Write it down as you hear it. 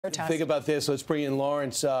protest. Think about this. Let's bring in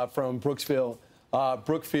Lawrence from Brookfield,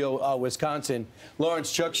 Wisconsin.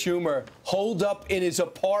 Lawrence, Chuck Schumer holed up in his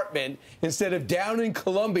apartment instead of down in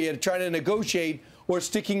Columbia trying to negotiate or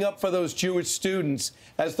sticking up for those Jewish students.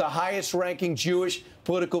 As the highest-ranking Jewish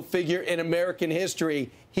political figure in American history,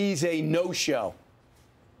 he's a no-show.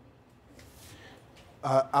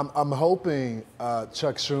 I'm hoping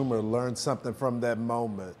Chuck Schumer learned something from that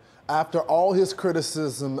moment. After all his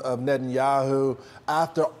criticism of Netanyahu,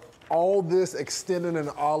 after all this extending an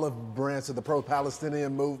olive branch of the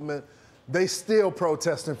pro-Palestinian movement, they still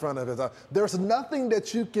protest in front of his house. There's nothing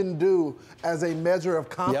that you can do as a measure of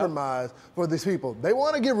compromise for these people. They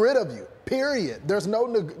want to get rid of you, period. There's no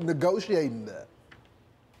negotiating that.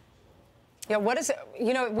 Yeah, what is it?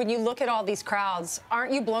 You know, when you look at all these crowds,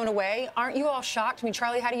 aren't you blown away? Aren't you all shocked? I mean,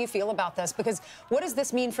 Charlie, how do you feel about this? Because what does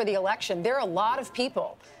this mean for the election? There are a lot of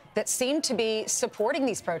people that seem to be supporting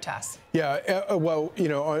these protests. Yeah, well, you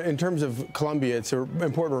know, in terms of Columbia, it's an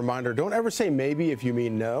important reminder. Don't ever say maybe if you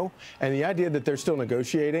mean no. And the idea that they're still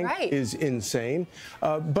negotiating is insane.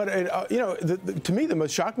 But, you know, to me, the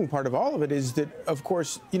most shocking part of all of it is that, of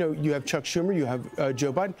course, you know, you have Chuck Schumer, you have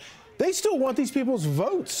Joe Biden. They still want these people's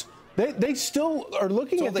votes. They still are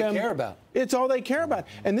looking at them. It's all they care about. It's all they care about.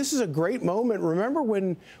 And this is a great moment. Remember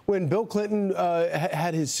when Bill Clinton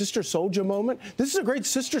had his Sister Souljah moment? This is a great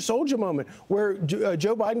Sister Souljah moment where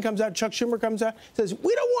Joe Biden comes out, Chuck Schumer comes out, says,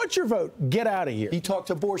 we don't want your vote. Get out of here. He talked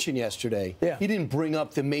abortion yesterday. Yeah. He didn't bring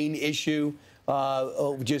up the main issue,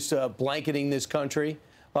 just blanketing this country.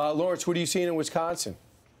 Lawrence, what are you seeing in Wisconsin?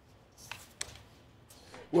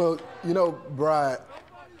 Well, you know, Brian,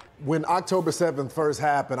 when October 7th first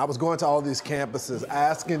happened, I was going to all these campuses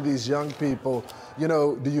asking these young people, you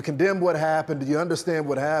know, do you condemn what happened? Do you understand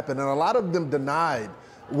what happened? And a lot of them denied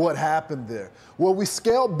what happened there. Well, we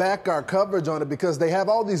scaled back our coverage on it because they have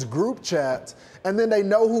all these group chats, and then they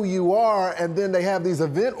know who you are, and then they have these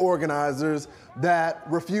event organizers that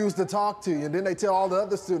refuse to talk to you. And then they tell all the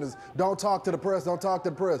other students, don't talk to the press, don't talk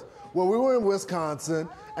to the press. Well, we were in Wisconsin,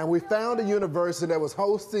 and we found a university that was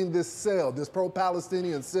hosting this cell, this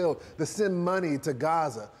pro-Palestinian cell, to send money to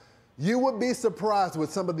Gaza. You would be surprised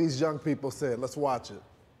what some of these young people said. Let's watch it.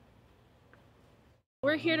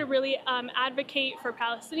 We're here to really advocate for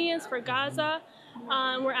Palestinians, for Gaza.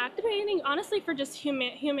 We're activating, honestly, for just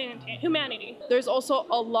humanity. There's also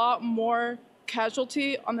a lot more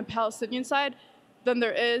casualty on the Palestinian side than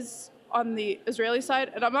there is on the Israeli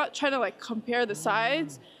side. And I'm not trying to like compare the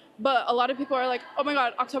sides, but a lot of people are like, oh my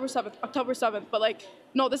God, October 7th. But like,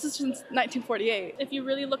 no, this is since 1948. If you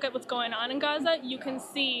really look at what's going on in Gaza, you can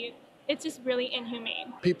see it's just really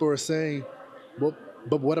inhumane. People are saying, well,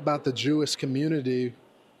 but what about the Jewish community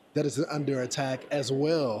that is under attack as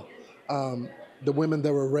well? The women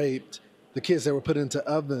that were raped, the kids that were put into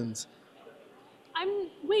ovens.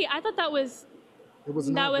 Wait, I thought that was... It was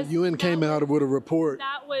not. The UN came out with a report.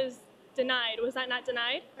 That was denied. Was that not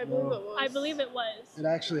denied? I believe it was. I believe it was. It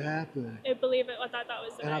actually happened. I believe it. I thought that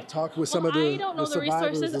was denied. And I've talked with some of the I don't know the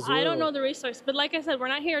resources. as well. I don't know the resources. But like I said, we're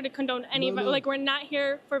not here to condone any. No. Like we're not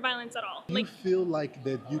here for violence at all. Do you feel like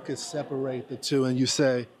that you could separate the two and you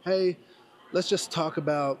say, hey, let's just talk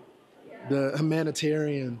about the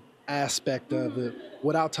humanitarian aspect of it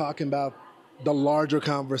without talking about the larger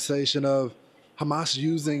conversation of Hamas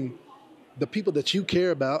using the people that you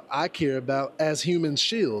care about, I care about, as human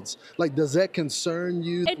shields? Like, does that concern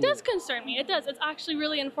you? It does concern me. It does. It's actually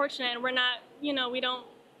really unfortunate, and we're not, you know, we don't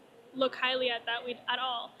look highly at that at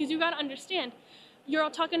all. Because you got to understand, you're all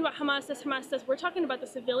talking about Hamas this, we're talking about the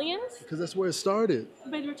civilians. Because that's where it started.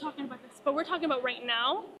 But we're talking about this. But we're talking about right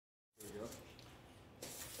now.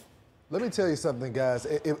 Let me tell you something, guys.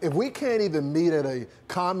 If we can't even meet at a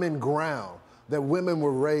common ground that women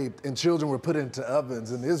were raped and children were put into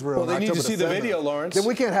ovens in Israel. Well, they need to see the video, Lawrence. Then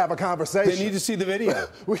we can't have a conversation. They need to see the video.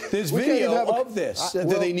 There's video of this. Do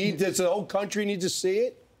they need? Does the whole country need to see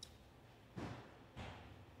it?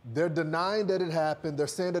 They're denying that it happened. They're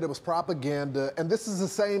saying that it was propaganda. And this is the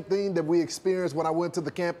same thing that we experienced when I went to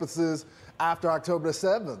the campuses after October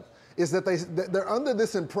 7th, is that they're under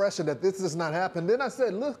this impression that this does not happen. Then I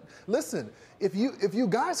said, look, listen, if you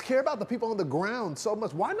guys care about the people on the ground so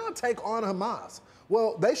much, why not take on Hamas?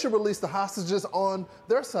 Well, they should release the hostages on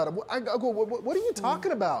their side. I go, what are you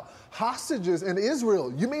talking about? Hostages in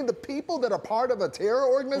Israel? You mean the people that are part of a terror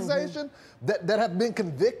organization that have been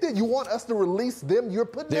convicted? You want us to release them? You're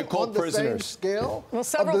putting them on the same scale of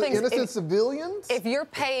the innocent civilians? If you're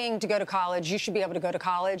paying to go to college, you should be able to go to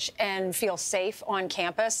college and feel safe on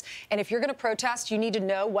campus. And if you're going to protest, you need to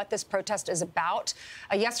know what this protest is about.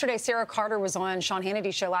 Yesterday, Sarah Carter was on Sean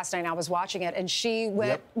Hannity's show last night, and I was watching it, and she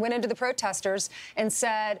went into the protesters and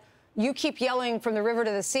said, you keep yelling from the river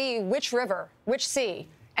to the sea, which river, which sea?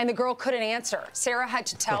 And the girl couldn't answer. Sarah had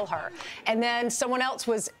to tell her. And then someone else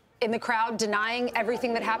was in the crowd denying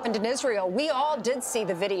everything that happened in Israel. We all did see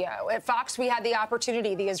the video. At Fox, we had the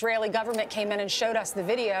opportunity. The Israeli government came in and showed us the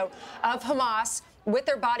video of Hamas with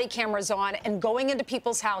their body cameras on and going into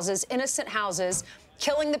people's houses, innocent houses,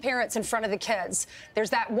 killing the parents in front of the kids. There's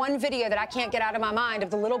that one video that I can't get out of my mind of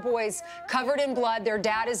the little boys covered in blood. Their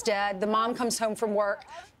dad is dead. The mom comes home from work,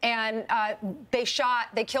 and they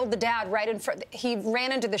killed the dad right in front. He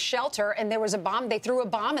ran into the shelter, and there was a bomb. They threw a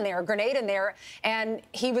bomb in there, a grenade in there, and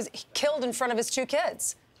he was killed in front of his two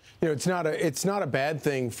kids. You know, it's not a bad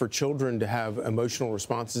thing for children to have emotional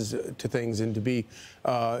responses to things and to be,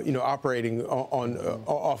 operating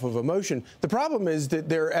off of emotion. The problem is that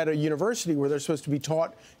they're at a university where they're supposed to be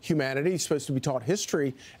taught humanity, supposed to be taught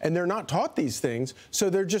history, and they're not taught these things.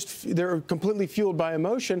 So they're completely fueled by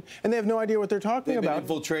emotion, and they have no idea what they're talking about.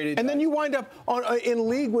 Infiltrated. And then you wind up in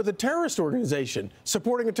league with a terrorist organization,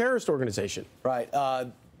 supporting a terrorist organization. Right.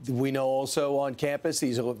 We know also on campus,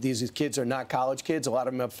 these kids are not college kids. A lot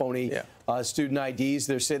of them have phony student IDs.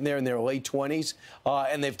 They're sitting there in their late 20s,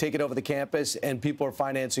 and they've taken over the campus, and people are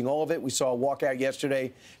financing all of it. We saw a walkout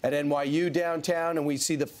yesterday at NYU downtown, and we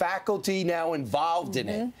see the faculty now involved in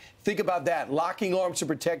it. Think about that, locking arms to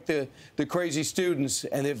protect the crazy students,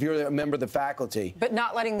 and if you're a member of the faculty. But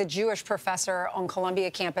not letting the Jewish professor on Columbia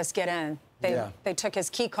campus get in. They took his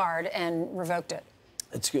key card and revoked it.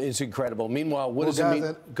 It's incredible. Meanwhile, what does it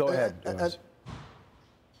mean? Go ahead.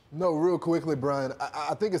 No, real quickly, Brian.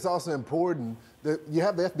 I think it's also important that you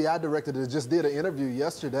have the FBI director that just did an interview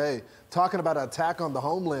yesterday talking about an attack on the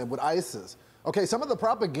homeland with ISIS. Okay, some of the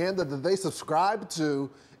propaganda that they subscribe to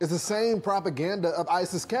is the same propaganda of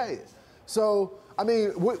ISIS-K. So, I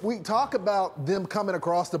mean, we talk about them coming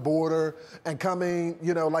across the border and coming,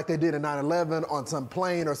 like they did in 9/11 on some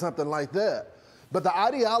plane or something like that. But the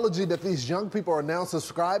ideology that these young people are now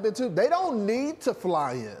subscribing to, they don't need to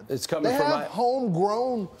fly in. It's coming from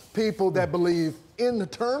homegrown people that believe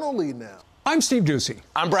internally now. I'm Steve Ducey.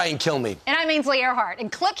 I'm Brian Kilmeade. And I'm Ainsley Earhart.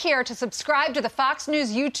 And click here to subscribe to the Fox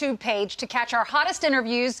News YouTube page to catch our hottest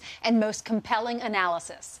interviews and most compelling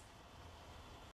analysis.